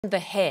The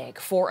Hague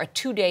for a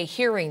two-day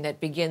hearing that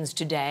begins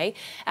today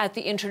at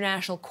the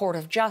International Court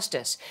of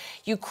Justice.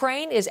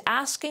 Ukraine is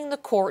asking the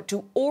court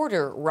to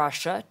order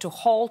Russia to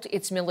halt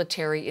its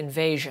military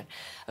invasion.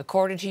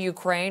 According to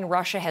Ukraine,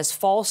 Russia has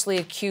falsely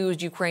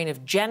accused Ukraine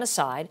of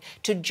genocide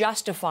to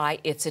justify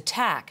its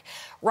attack.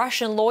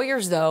 Russian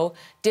lawyers, though,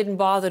 didn't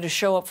bother to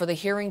show up for the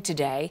hearing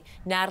today.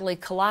 Natalie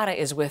Kalata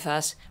is with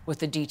us with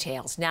the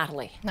details.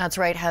 Natalie. That's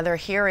right, Heather.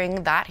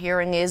 That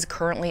hearing is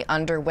currently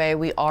underway.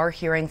 We are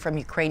hearing from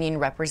Ukrainian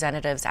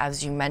representatives,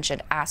 as you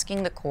mentioned,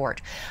 asking the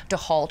court to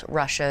halt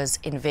Russia's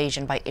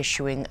invasion by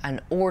issuing an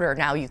order.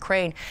 Now,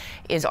 Ukraine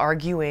is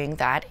arguing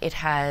that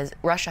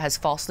Russia has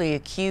falsely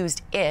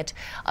accused it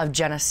of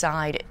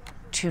genocide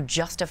to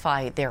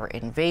justify their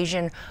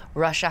invasion.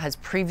 Russia has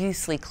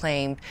previously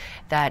claimed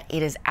that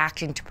it is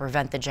acting to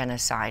prevent the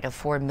genocide of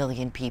 4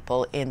 million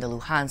people in the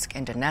Luhansk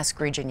and Donetsk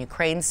region.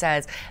 Ukraine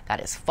says that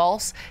is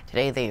false.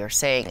 Today they are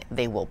saying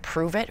they will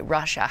prove it.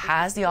 Russia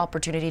has the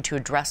opportunity to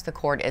address the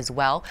court as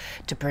well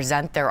to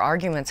present their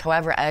arguments.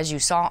 However, as you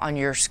saw on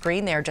your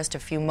screen there just a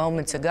few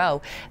moments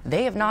ago,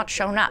 they have not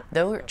shown up.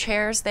 Those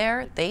chairs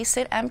there, they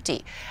sit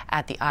empty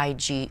at the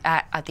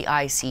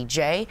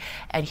ICJ.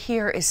 And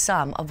here is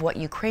some of what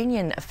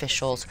Ukrainian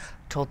officials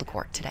told the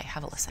court today.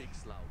 Have a listen.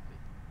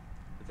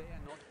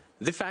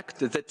 The fact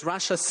that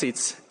Russia's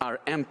seats are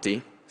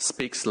empty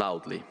speaks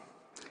loudly.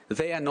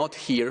 They are not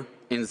here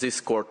in this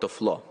court of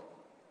law.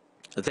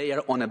 They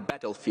are on a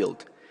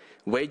battlefield,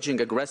 waging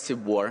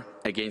aggressive war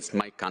against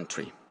my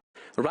country.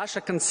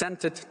 Russia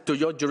consented to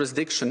your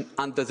jurisdiction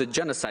under the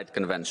Genocide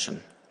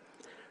Convention.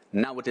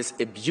 Now it is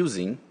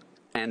abusing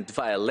and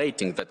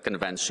violating that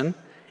convention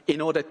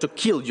in order to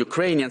kill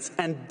Ukrainians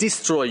and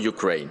destroy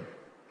Ukraine.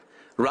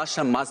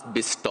 Russia must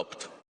be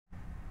stopped.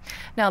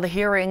 Now, the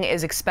hearing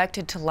is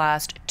expected to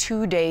last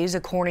 2 days.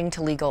 According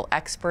to legal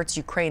experts,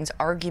 Ukraine's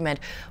argument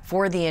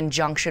for the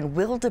injunction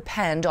will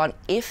depend on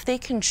if they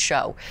can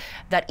show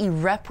that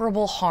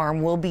irreparable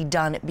harm will be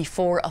done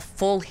before a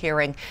full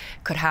hearing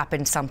could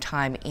happen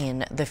sometime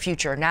in the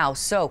future. Now,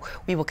 so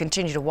we will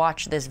continue to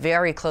watch this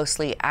very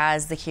closely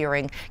as the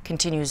hearing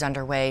continues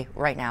underway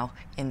right now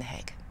in The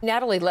Hague.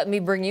 Natalie, let me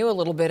bring you a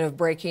little bit of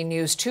breaking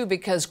news, too,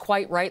 because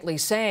quite rightly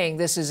saying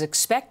this was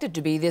expected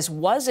to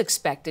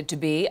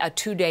be a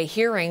two-day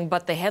hearing,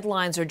 but the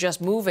headlines are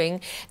just moving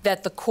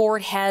that the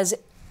court has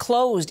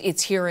closed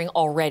its hearing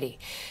already.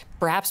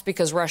 Perhaps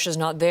because Russia's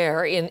not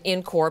there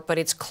in court, but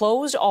it's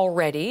closed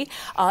already.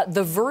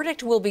 The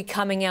verdict will be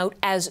coming out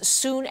as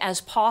soon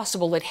as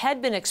possible. It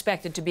had been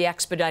expected to be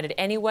expedited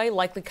anyway,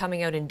 likely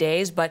coming out in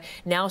days, but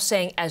now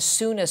saying as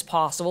soon as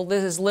possible.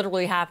 This is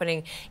literally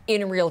happening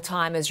in real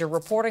time as you're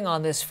reporting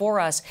on this for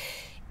us.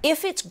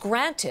 If it's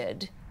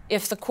granted,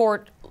 if the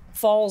court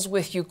falls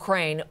with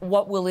Ukraine,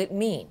 what will it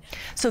mean?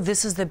 So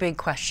this is the big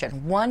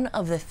question. One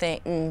of the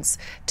things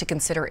to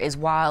consider is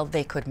while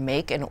they could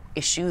make and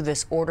issue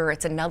this order,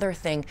 it's another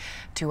thing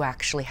to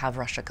actually have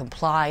Russia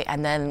comply,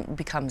 and then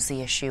becomes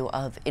the issue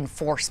of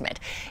enforcement.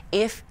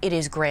 If it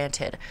is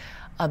granted,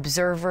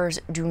 observers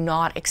do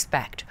not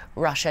expect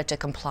Russia to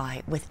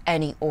comply with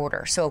any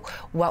order. So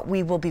what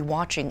we will be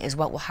watching is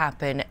what will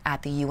happen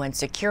at the UN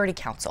Security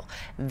Council.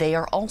 They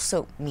are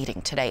also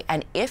meeting today.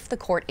 And if the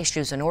court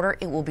issues an order,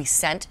 it will be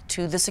sent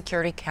to the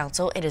Security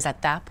Council. It is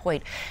at that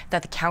point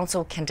that the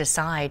council can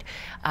decide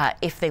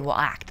if they will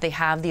act. They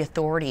have the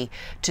authority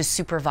to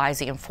supervise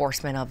the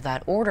enforcement of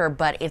that order,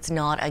 but it's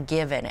not a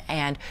given.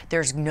 And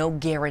there's no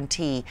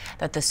guarantee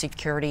that the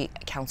Security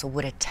Council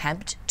would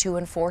attempt to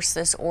enforce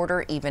this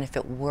order, even if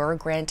it were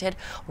granted.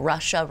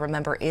 Russia,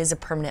 remember, is a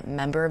permanent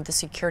member of the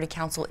Security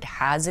Council. It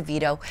has a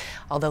veto,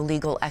 although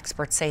legal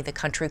experts say the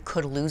country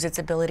could lose its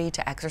ability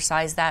to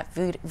exercise that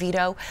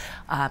veto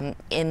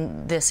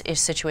in this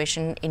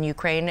situation in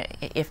Ukraine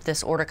if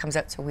this order comes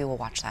out. So we will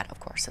watch that, of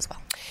course, as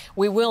well.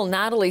 We will.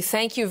 Natalie,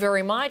 thank you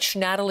very much.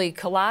 Natalie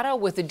Kalata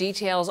with the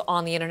details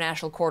on the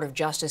International Court of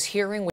Justice hearing.